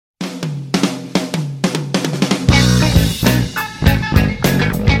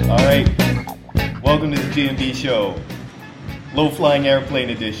Welcome to the GMB Show, low-flying airplane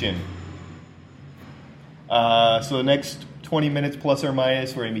edition. So the next 20 minutes plus or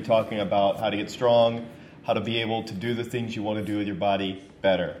minus, we're going to be talking about how to get strong, how to be able to do the things you want to do with your body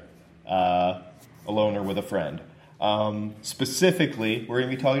better, alone or with a friend. Specifically, we're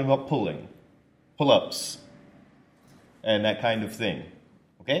going to be talking about pull-ups, and that kind of thing.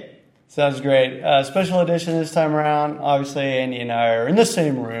 Okay? Sounds great. Special edition this time around. Obviously, Andy and I are in the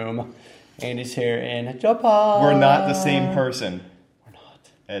same room. Andy's here in Japan. We're not the same person. We're not.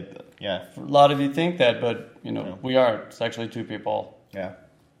 Yeah. A lot of you think that, but we are. It's actually two people. Yeah.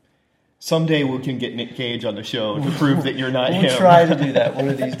 Someday we can get Nick Cage on the show to prove that you're not him. We'll try to do that one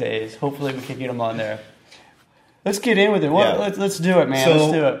of these days. Hopefully we can get him on there. Let's get in with it. Yeah. Let's do it, man.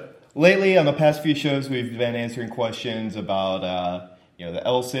 Let's do it. Lately, on the past few shows, we've been answering questions about the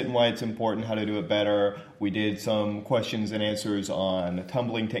L-sit and why it's important, how to do it better. We did some questions and answers on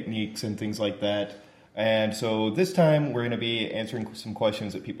tumbling techniques and things like that. And so this time, we're going to be answering some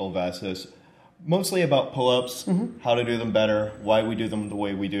questions that people have asked us, mostly about pull-ups, how to do them better, why we do them the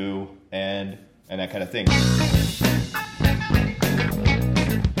way we do, and that kind of thing.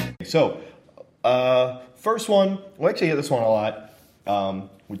 So, first one, we actually get this one a lot,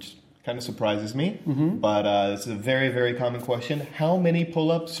 which kind of surprises me, but it's a very, very common question. How many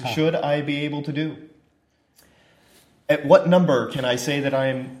pull-ups should I be able to do? At what number can I say that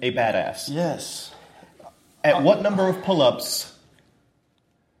I'm a badass? Yes. At what number of pull-ups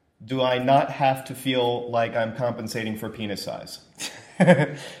do I not have to feel like I'm compensating for penis size?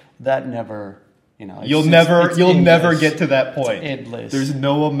 That never, You'll never get to that point. It's endless. There's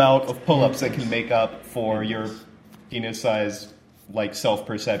no amount of pull-ups that can make up for your penis size, like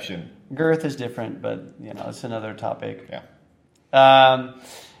self-perception. Girth is different, but it's another topic. Yeah.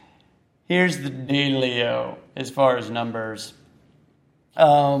 Here's the dealio as far as numbers.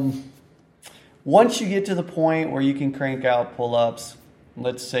 Once you get to the point where you can crank out pull-ups,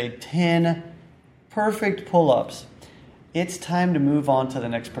 let's say 10 perfect pull-ups, it's time to move on to the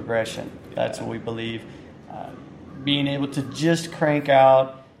next progression. That's what we believe. Being able to just crank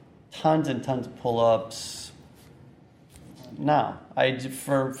out tons and tons of pull-ups. No,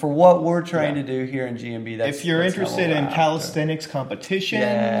 for what we're trying to do here in GMB, if you're interested in calisthenics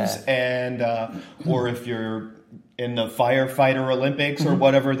competitions and or if you're in the firefighter Olympics or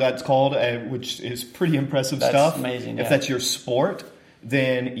whatever that's called, which is pretty impressive stuff. Amazing. If that's your sport,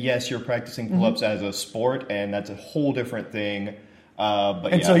 then yes, you're practicing pull-ups as a sport, and that's a whole different thing.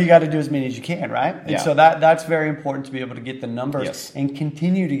 So you got to do as many as you can, right? And so that's very important to be able to get the numbers and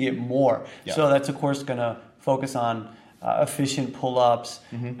continue to get more. Yeah. So that's, of course, going to focus on efficient pull-ups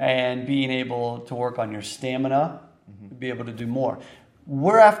and being able to work on your stamina, be able to do more.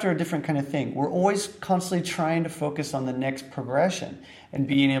 We're after a different kind of thing. We're always constantly trying to focus on the next progression and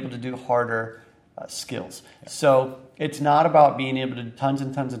being able to do harder skills. Yeah. So it's not about being able to do tons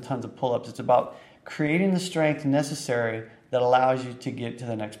and tons and tons of pull-ups. It's about creating the strength necessary that allows you to get to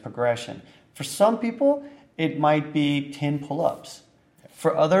the next progression. For some people, it might be 10 pull-ups.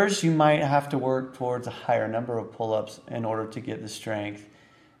 For others, you might have to work towards a higher number of pull-ups in order to get the strength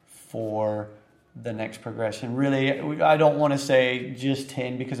for the next progression. Really, I don't want to say just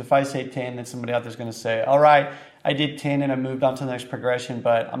 10, because if I say 10, then somebody out there is going to say, all right, I did 10 and I moved on to the next progression,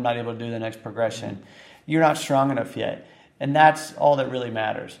 but I'm not able to do the next progression. You're not strong enough yet. And that's all that really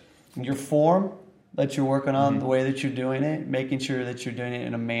matters. Your form that you're working on, the way that you're doing it, making sure that you're doing it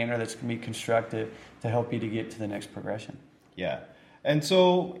in a manner that's going to be constructive to help you to get to the next progression. Yeah. And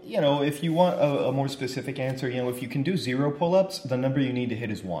so, if you want a more specific answer, if you can do 0 pull-ups, the number you need to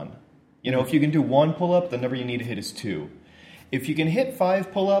hit is 1. If you can do 1 pull-up, the number you need to hit is 2. If you can hit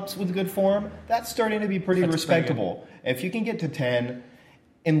 5 pull-ups with good form, that's starting to be pretty respectable. If you can get to 10,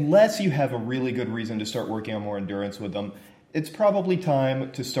 unless you have a really good reason to start working on more endurance with them, it's probably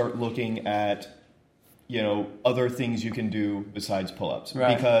time to start looking at other things you can do besides pull-ups.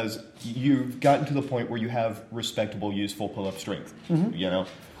 Right. Because you've gotten to the point where you have respectable, useful pull-up strength. I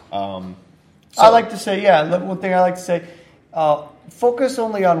like to say, one thing I like to say, focus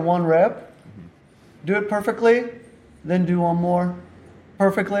only on 1 rep, do it perfectly, then do 1 more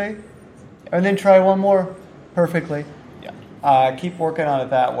perfectly, and then try 1 more perfectly. Yeah. Keep working on it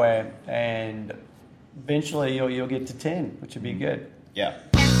that way, and eventually you'll get to 10, which would be good. Yeah.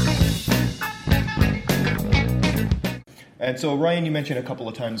 And so, Ryan, you mentioned a couple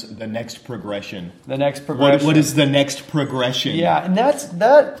of times the next progression. The next progression. What is the next progression? Yeah, and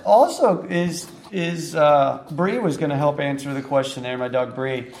that also is Bree was going to help answer the question there, my dog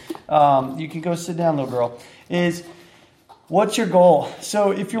Bree. You can go sit down, little girl. What's your goal?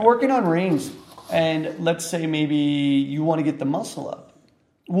 So if you're working on rings, and let's say maybe you want to get the muscle up,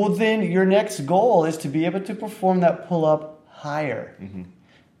 Well, then your next goal is to be able to perform that pull-up higher. Mm-hmm.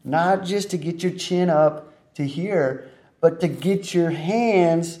 Not just to get your chin up to here, but to get your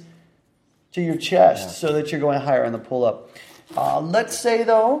hands to your chest so that you're going higher on the pull-up. Let's say,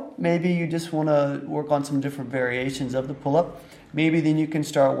 though, maybe you just want to work on some different variations of the pull-up. Maybe then you can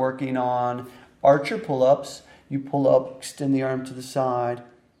start working on archer pull-ups. You pull up, extend the arm to the side,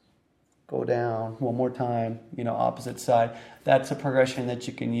 go down one more time, opposite side. That's a progression that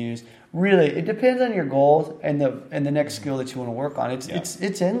you can use. Really, it depends on your goals and the next skill that you want to work on.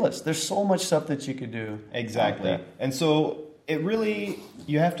 It's endless. There's so much stuff that you could do. Exactly. And so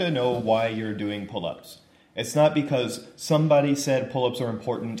you have to know why you're doing pull-ups. It's not because somebody said pull-ups are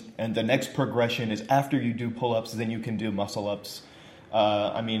important and the next progression is after you do pull-ups, then you can do muscle-ups.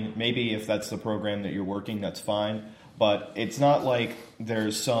 Maybe if that's the program that you're working, that's fine. But it's not like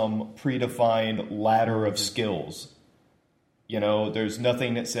there's some predefined ladder of skills. There's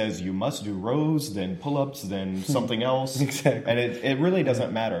nothing that says you must do rows, then pull-ups, then something else. Exactly. And it really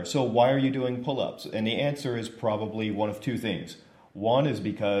doesn't matter. So why are you doing pull-ups? And the answer is probably one of two things. One is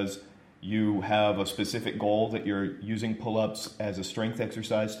because you have a specific goal that you're using pull-ups as a strength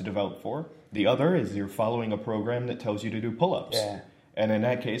exercise to develop for. The other is you're following a program that tells you to do pull-ups. Yeah. And in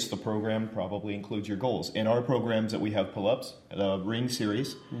that case, the program probably includes your goals. In our programs that we have pull-ups, the ring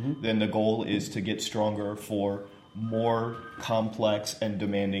series, then the goal is to get stronger for more complex and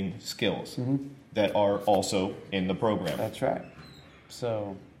demanding skills that are also in the program. That's right.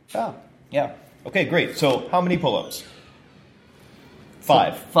 So, yeah. Okay, great. So how many pull-ups?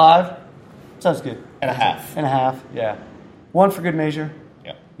 5. 5? Sounds good. And a half. And a half, yeah. 1 for good measure.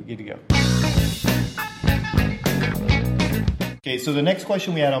 Yeah. You're good to go. Okay, so the next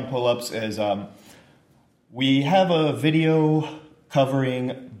question we had on pull-ups is we have a video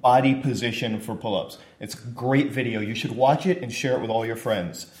covering body position for pull-ups. It's a great video. You should watch it and share it with all your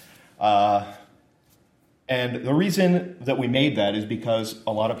friends. And the reason that we made that is because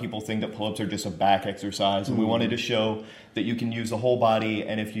a lot of people think that pull-ups are just a back exercise, and we wanted to show that you can use the whole body,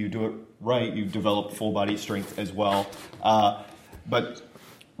 and if you do it right, you develop full body strength as well. But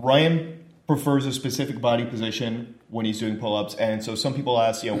Ryan prefers a specific body position when he's doing pull-ups, and so some people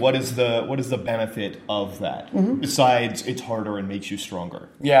ask, what is the benefit of that besides it's harder and makes you stronger?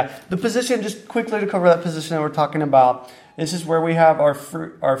 Yeah, the position, just quickly to cover that position that we're talking about, this is where we have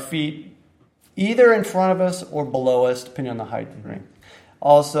our feet either in front of us or below us, depending on the height of the ring.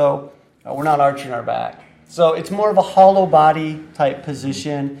 Also, we're not arching our back. So it's more of a hollow body type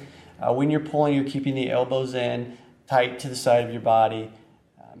position. When you're pulling, you're keeping the elbows in, tight to the side of your body,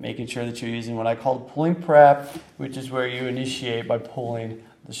 making sure that you're using what I call the pulling prep, which is where you initiate by pulling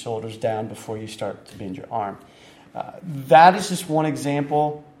the shoulders down before you start to bend your arm. That is just one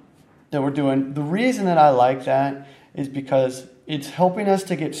example that we're doing. The reason that I like that is because it's helping us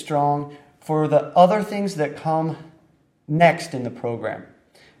to get strong for the other things that come next in the program.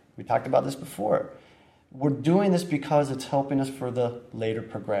 We talked about this before. We're doing this because it's helping us for the later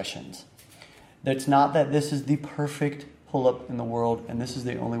progressions. It's not that this is the perfect pull-up in the world and this is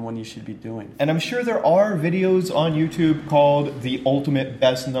the only one you should be doing. And I'm sure there are videos on YouTube called the ultimate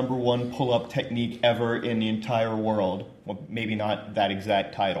best #1 pull-up technique ever in the entire world. Well, maybe not that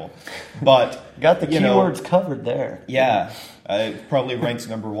exact title, but got the keywords covered there. Yeah, it probably ranks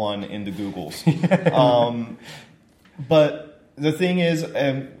 #1 in the Googles. But the thing is,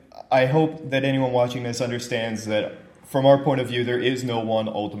 I hope that anyone watching this understands that from our point of view, there is no one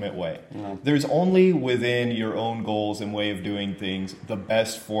ultimate way. No. There's only within your own goals and way of doing things the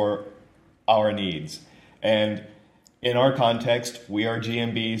best for our needs. And in our context, we are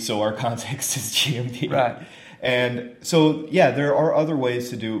GMB, so our context is GMB. Right. And so, there are other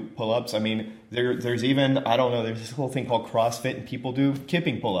ways to do pull-ups. I mean, there's even, there's this whole thing called CrossFit, and people do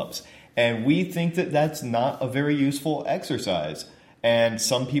kipping pull-ups. And we think that that's not a very useful exercise. And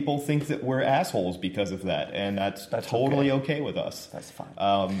some people think that we're assholes because of that, and that's totally okay with us. That's fine.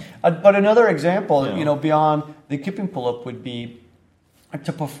 But another example, beyond the kipping pull-up would be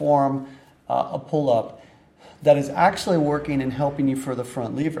to perform a pull-up that is actually working and helping you for the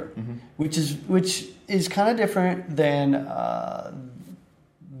front lever, which is kind of different than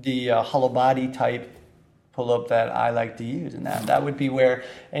the hollow body type pull-up that I like to use, and that would be where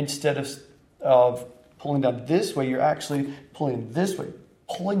instead of pulling down this way, you're actually pulling this way,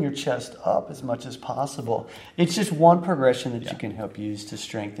 pulling your chest up as much as possible. It's just one progression that you can help use to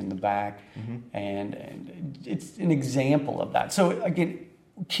strengthen the back, and it's an example of that. So again,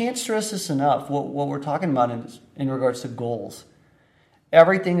 can't stress this enough, what we're talking about in regards to goals.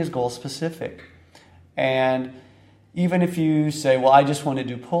 Everything is goal specific. And even if you say, well, I just want to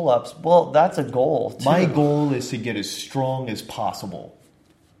do pull-ups, well, that's a goal too. My goal is to get as strong as possible.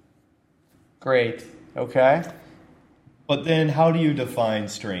 Great. Okay. But then how do you define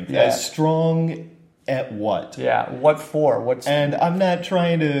strength? As strong at what? Yeah, what for? And I'm not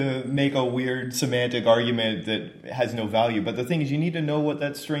trying to make a weird semantic argument that has no value, but the thing is you need to know what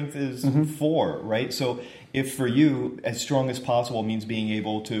that strength is for, right? So if for you, as strong as possible means being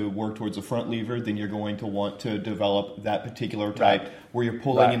able to work towards a front lever, then you're going to want to develop that particular type where you're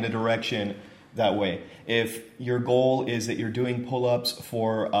pulling in the direction that way. If your goal is that you're doing pull-ups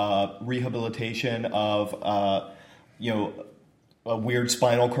for rehabilitation of, a weird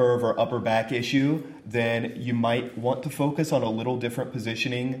spinal curve or upper back issue, then you might want to focus on a little different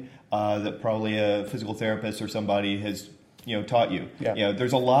positioning that probably a physical therapist or somebody has taught you. Yeah.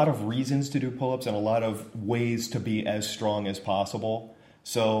 There's a lot of reasons to do pull-ups and a lot of ways to be as strong as possible.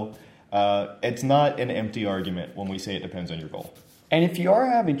 So it's not an empty argument when we say it depends on your goal. And if you are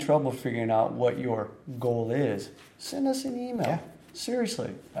having trouble figuring out what your goal is, send us an email. Yeah. Seriously.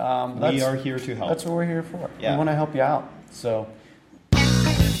 We are here to help. That's what we're here for. Yeah. We want to help you out. So.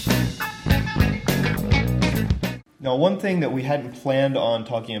 Now, one thing that we hadn't planned on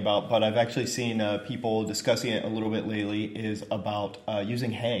talking about, but I've actually seen people discussing it a little bit lately, is about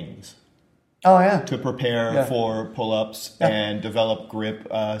using hangs. Oh, yeah. To prepare for pull-ups and develop grip,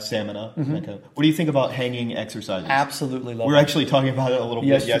 stamina. What do you think about hanging exercises? Absolutely love it. We were actually talking about it a little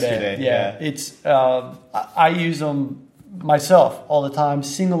bit yesterday. Yeah. It's I use them myself all the time.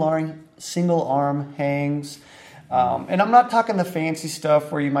 Single arm hangs. And I'm not talking the fancy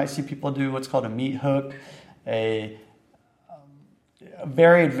stuff where you might see people do what's called a meat hook, a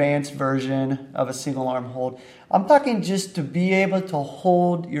very advanced version of a single arm hold. I'm talking just to be able to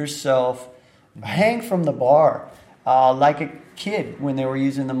hold yourself, hang from the bar, like a kid when they were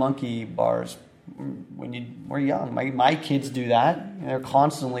using the monkey bars when you were young. My kids do that. They're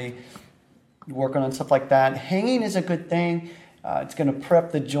constantly working on stuff like that. Hanging is a good thing. It's going to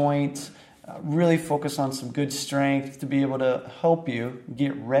prep the joints, really focus on some good strength to be able to help you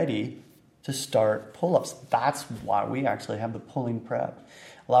get ready to start pull-ups. That's why we actually have the pulling prep.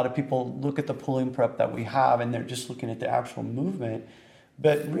 A lot of people look at the pulling prep that we have and they're just looking at the actual movement.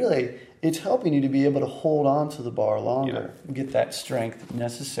 But really, it's helping you to be able to hold on to the bar longer and get that strength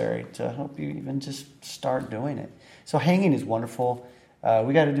necessary to help you even just start doing it. So hanging is wonderful.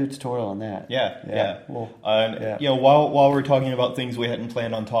 We got to do a tutorial on that. Yeah. While we're talking about things we hadn't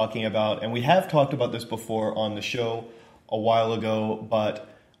planned on talking about, and we have talked about this before on the show a while ago, but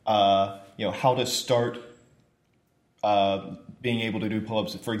how to start being able to do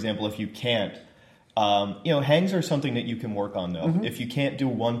pull-ups, for example, if you can't. Hangs are something that you can work on, though. If you can't do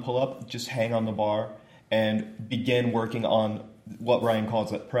one pull-up, just hang on the bar and begin working on what Ryan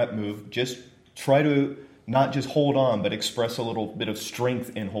calls a prep move. Just try to not just hold on, but express a little bit of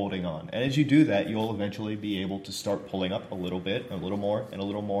strength in holding on. And as you do that, you'll eventually be able to start pulling up a little bit, a little more, and a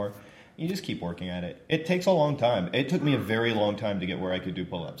little more. You just keep working at it. It takes a long time. It took me a very long time to get where I could do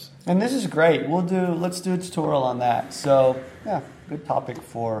pull-ups. And this is great. Let's do a tutorial on that. So, good topic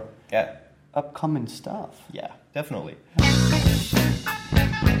for upcoming stuff. Yeah, definitely.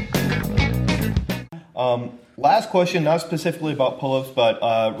 Last question, not specifically about pull-ups,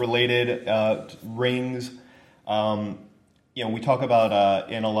 but related rings. We talk about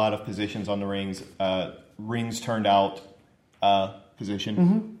in a lot of positions on the rings turned out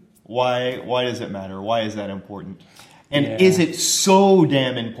position. Why does it matter? Why is that important? And is it so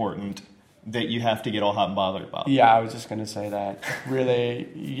damn important that you have to get all hot and bothered about? Yeah, I was just going to say that.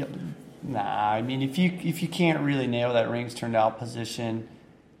 Really, I mean, if you can't really nail that rings turned out position,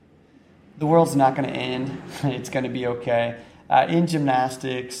 the world's not going to end. It's going to be okay. In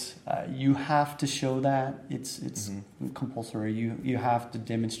gymnastics, you have to show that. It's compulsory. You have to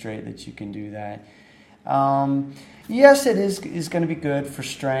demonstrate that you can do that. Yes, it is going to be good for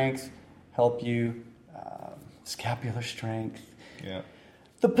strength, help you, scapular strength. Yeah.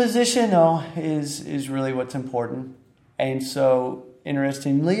 The position, though, is really what's important. And so,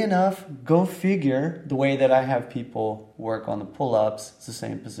 interestingly enough, go figure, the way that I have people work on the pull-ups, it's the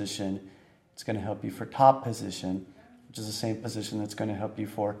same position. It's going to help you for top position, which is the same position that's going to help you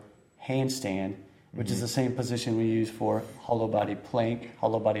for handstand, which is the same position we use for hollow body plank,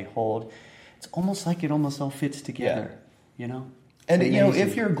 hollow body hold. It's almost like it almost all fits together, And,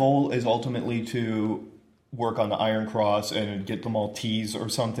 if your goal is ultimately to work on the iron cross and get the Maltese or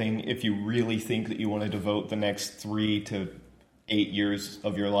something, if you really think that you want to devote the next 3 to 8 years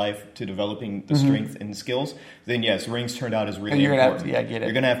of your life to developing the strength and skills, then yes, rings turned out is really important. Get it.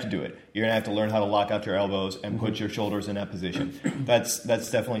 You're going to have to do it. You're going to have to learn how to lock out your elbows and put your shoulders in that position. That's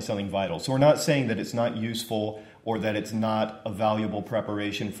definitely something vital. So we're not saying that it's not useful or that it's not a valuable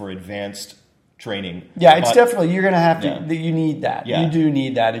preparation for advanced training. Yeah, it's definitely, you're going to have to, you need that. Yeah. You do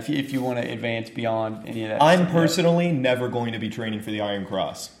need that if you want to advance beyond any of that. I'm personally never going to be training for the Iron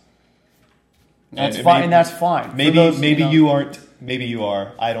Cross. That's fine. That's fine. Maybe you aren't. Maybe you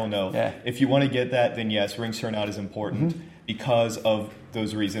are. I don't know. Yeah. If you want to get that, then yes, rings turnout is important because of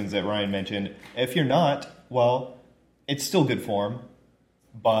those reasons that Ryan mentioned. If you're not, well, it's still good form,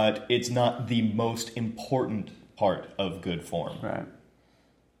 but it's not the most important part of good form. Right.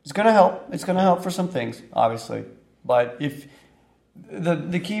 It's going to help. It's going to help for some things, obviously. But if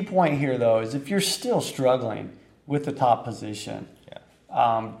the key point here, though, is if you're still struggling with the top position,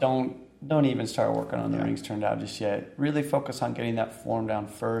 don't even start working on the rings turned out just yet. Really focus on getting that form down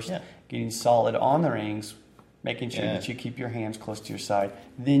first, getting solid on the rings, making sure that you keep your hands close to your side.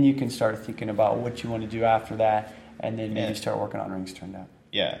 Then you can start thinking about what you want to do after that, and then maybe start working on rings turned out.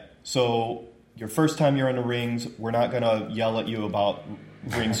 Yeah. So your first time you're in the rings, we're not going to yell at you about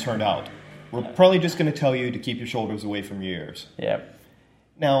rings turned out. We're probably just going to tell you to keep your shoulders away from your ears. Yep.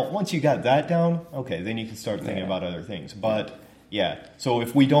 Now, once you got that down, okay, then you can start thinking about other things. But, so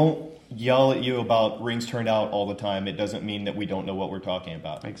if we don't yell at you about rings turned out all the time, it doesn't mean that we don't know what we're talking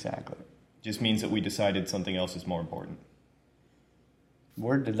about. Exactly. It just means that we decided something else is more important.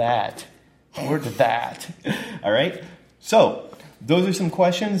 Word to that. Word to that. All right. So, those are some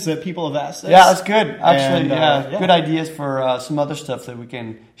questions that people have asked us. Yeah, that's good. Actually, good ideas for some other stuff that we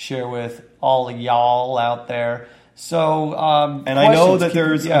can share with all of y'all out there. So, and I know that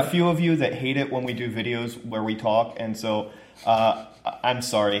there's a few of you that hate it when we do videos where we talk, and so I'm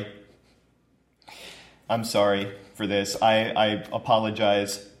sorry. I'm sorry for this. I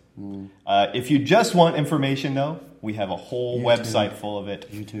apologize. If you just want information, though, we have a whole website full of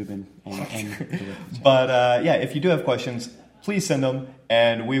it. YouTube and But if you do have questions, please send them,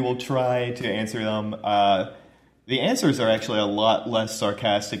 and we will try to answer them. The answers are actually a lot less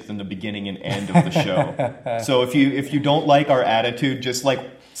sarcastic than the beginning and end of the show. So if you don't like our attitude, just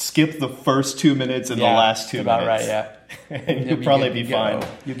skip the first 2 minutes and the last 2 minutes. About right, yeah. And you'll probably be fine.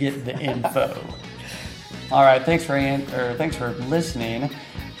 You get the info. All right, thanks for listening.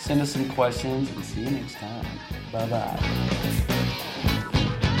 Send us some questions, and see you next time. Bye-bye.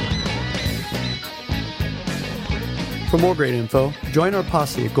 For more great info, join our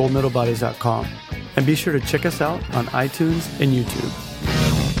posse at goldmedalbodies.com and be sure to check us out on iTunes and YouTube.